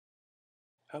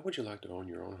How would you like to own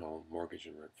your own home, mortgage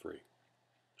and rent-free?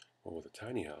 Well, with a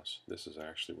tiny house, this is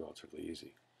actually relatively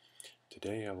easy.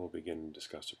 Today I will begin to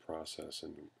discuss the process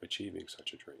in achieving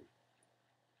such a dream.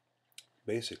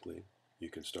 Basically, you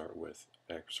can start with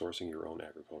sourcing your own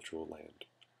agricultural land.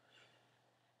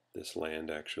 This land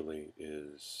actually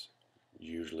is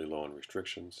usually low on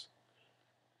restrictions,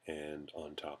 and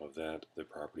on top of that, the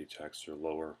property taxes are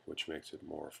lower, which makes it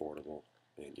more affordable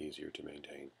and easier to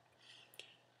maintain.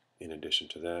 In addition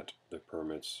to that, the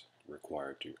permits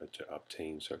required to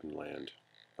obtain certain land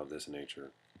of this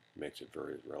nature makes it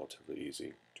very relatively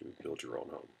easy to build your own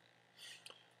home.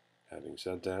 Having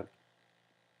said that,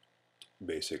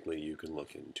 basically you can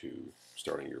look into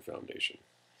starting your foundation.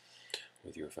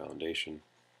 With your foundation,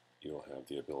 you'll have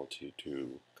the ability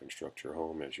to construct your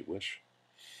home as you wish,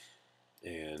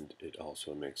 and it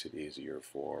also makes it easier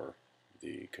for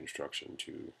the construction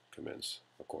to commence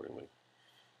accordingly.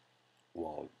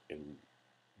 While in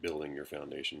building your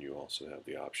foundation, you also have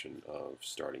the option of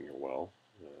starting your well.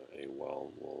 A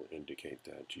well will indicate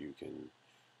that you can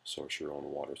source your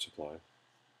own water supply,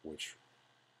 which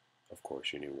of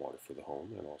course you need water for the home,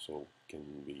 and also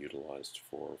can be utilized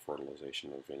for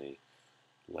fertilization of any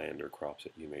land or crops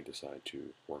that you may decide to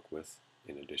work with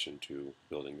in addition to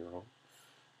building your home.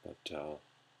 But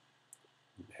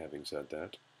having said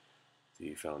that,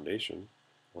 the foundation,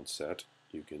 once set,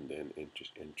 you can then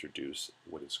introduce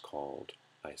what is called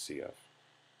ICF.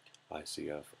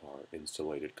 ICF are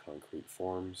insulated concrete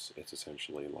forms. It's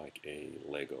essentially like a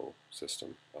Lego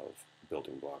system of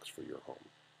building blocks for your home.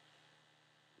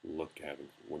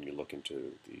 When you look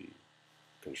into the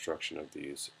construction of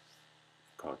these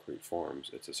concrete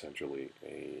forms, it's essentially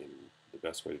the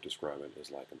best way to describe it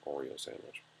is like an Oreo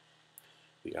sandwich.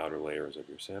 The outer layers of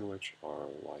your sandwich are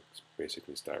like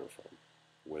basically styrofoam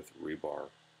with rebar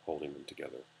holding them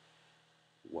together.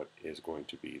 What is going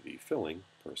to be the filling,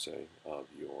 per se, of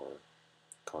your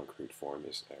concrete form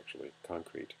is actually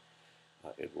concrete.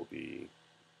 It will be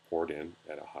poured in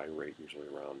at a high rate, usually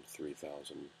around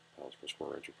 3,000 pounds per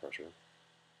square inch of pressure,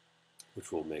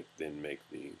 which will then make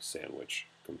the sandwich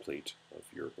complete of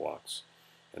your blocks,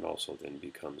 and also then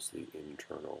becomes the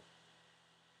internal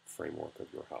framework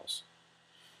of your house.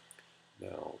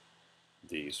 Now,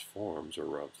 these forms are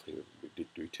roughly,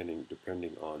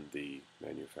 depending on the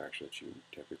manufacturer that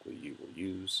you will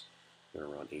use, they're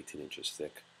around 18 inches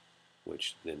thick,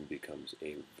 which then becomes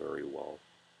a very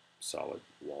solid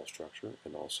wall structure,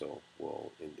 and also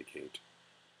will indicate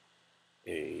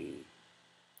a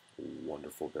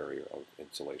wonderful barrier of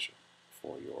insulation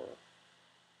for your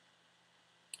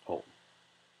home.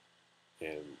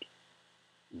 And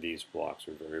these blocks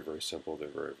are very, very simple. They're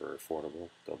very, very affordable.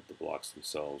 The blocks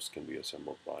themselves can be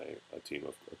assembled by a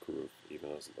crew of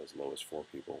even as low as 4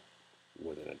 people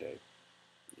within a day.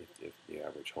 If the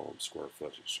average home square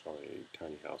footage on a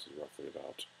tiny house is roughly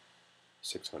about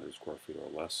 600 square feet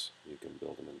or less, you can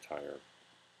build an entire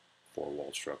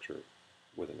 4-wall structure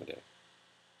within a day.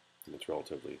 And it's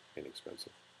relatively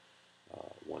inexpensive.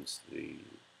 Once the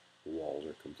walls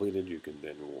are completed, we can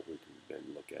then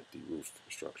look at the roof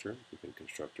structure. You can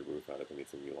construct a roof out of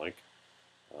anything you like.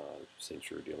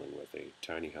 Since you're dealing with a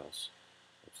tiny house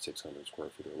of 600 square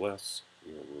feet or less,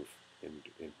 your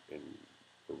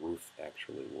roof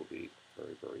actually will be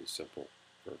very, very simple,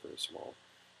 very, very small.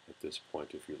 At this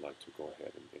point, if you'd like to go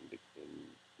ahead and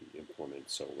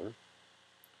implement solar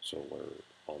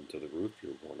onto the roof,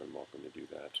 you're more than welcome to do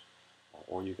that.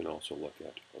 Or you can also look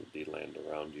at the land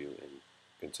around you and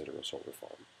consider a solar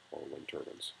farm or wind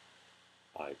turbines.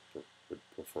 I would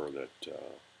prefer that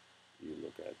you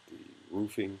look at the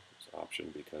roofing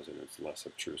option because then it's less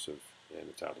obtrusive and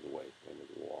it's out of the way, and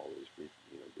it will always be,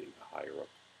 being higher up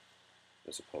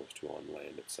as opposed to on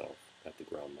land itself at the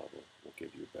ground level will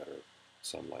give you better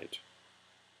sunlight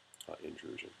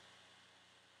intrusion.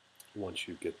 Once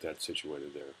you get that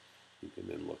situated there, you can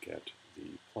then look at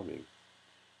the plumbing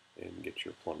and get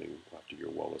your plumbing after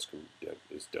your well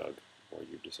is dug, or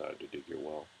you decide to dig your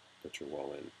well, put your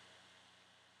well in,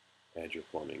 add your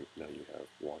plumbing. Now you have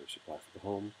water supply for the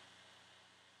home.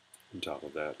 On top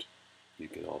of that, you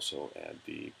can also add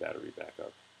the battery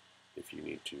backup if you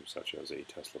need to, such as a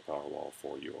Tesla Powerwall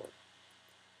for your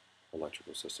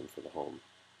electrical system for the home,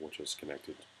 which is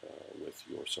connected with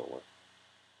your solar.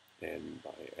 And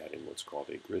by adding what's called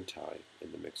a grid tie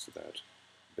in the mix of that,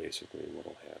 basically what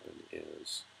will happen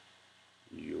is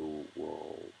you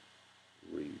will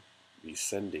be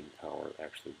sending power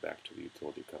actually back to the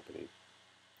utility company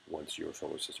once your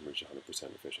solar system reaches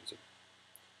 100% efficiency,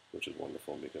 which is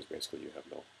wonderful because basically you have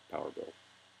no power bill.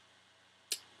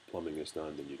 Plumbing is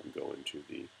done, then you can go into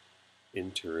the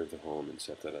interior of the home and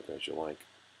set that up as you like.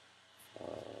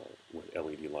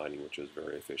 LED lighting, which is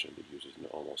very efficient. It uses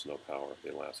almost no power.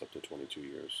 They last up to 22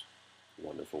 years.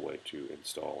 Wonderful way to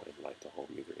install and light the home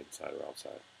either inside or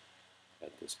outside.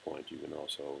 At this point, you can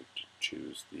also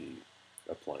choose the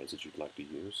appliances you'd like to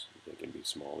use. They can be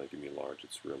small, they can be large.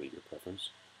 It's really your preference.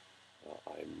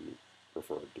 I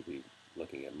prefer to be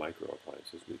looking at micro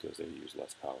appliances because they use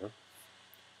less power,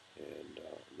 and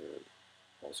they're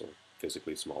also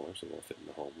physically smaller, so they'll fit in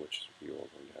the home, which you're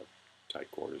going to have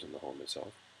tight quarters in the home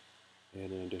itself.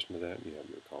 And in addition to that, you have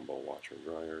your combo washer and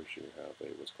dryers. You have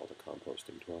what's called a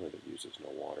composting toilet that uses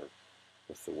no water.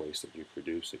 With the waste that you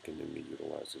produce, it can then be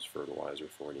utilized as fertilizer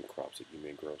for any crops that you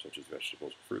may grow, such as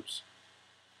vegetables or fruits.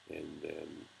 And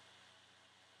then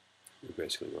you're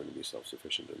basically going to be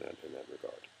self-sufficient in that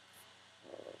regard.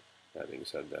 Having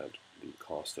said that, the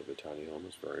cost of a tiny home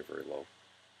is very, very low,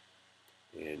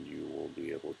 and you will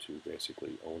be able to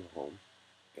basically own a home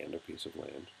and a piece of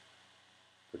land,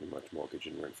 pretty much mortgage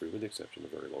and rent-free, with the exception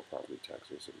of very low property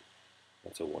taxes. And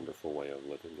that's a wonderful way of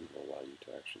living, and will allow you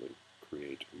to actually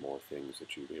create more things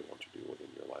that you may want to do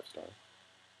within your lifestyle.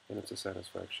 And it's a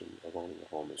satisfaction of owning a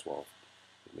home as well.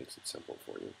 It makes it simple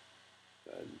for you.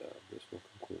 And this will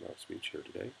conclude our speech here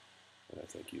today. And I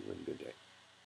thank you, and good day.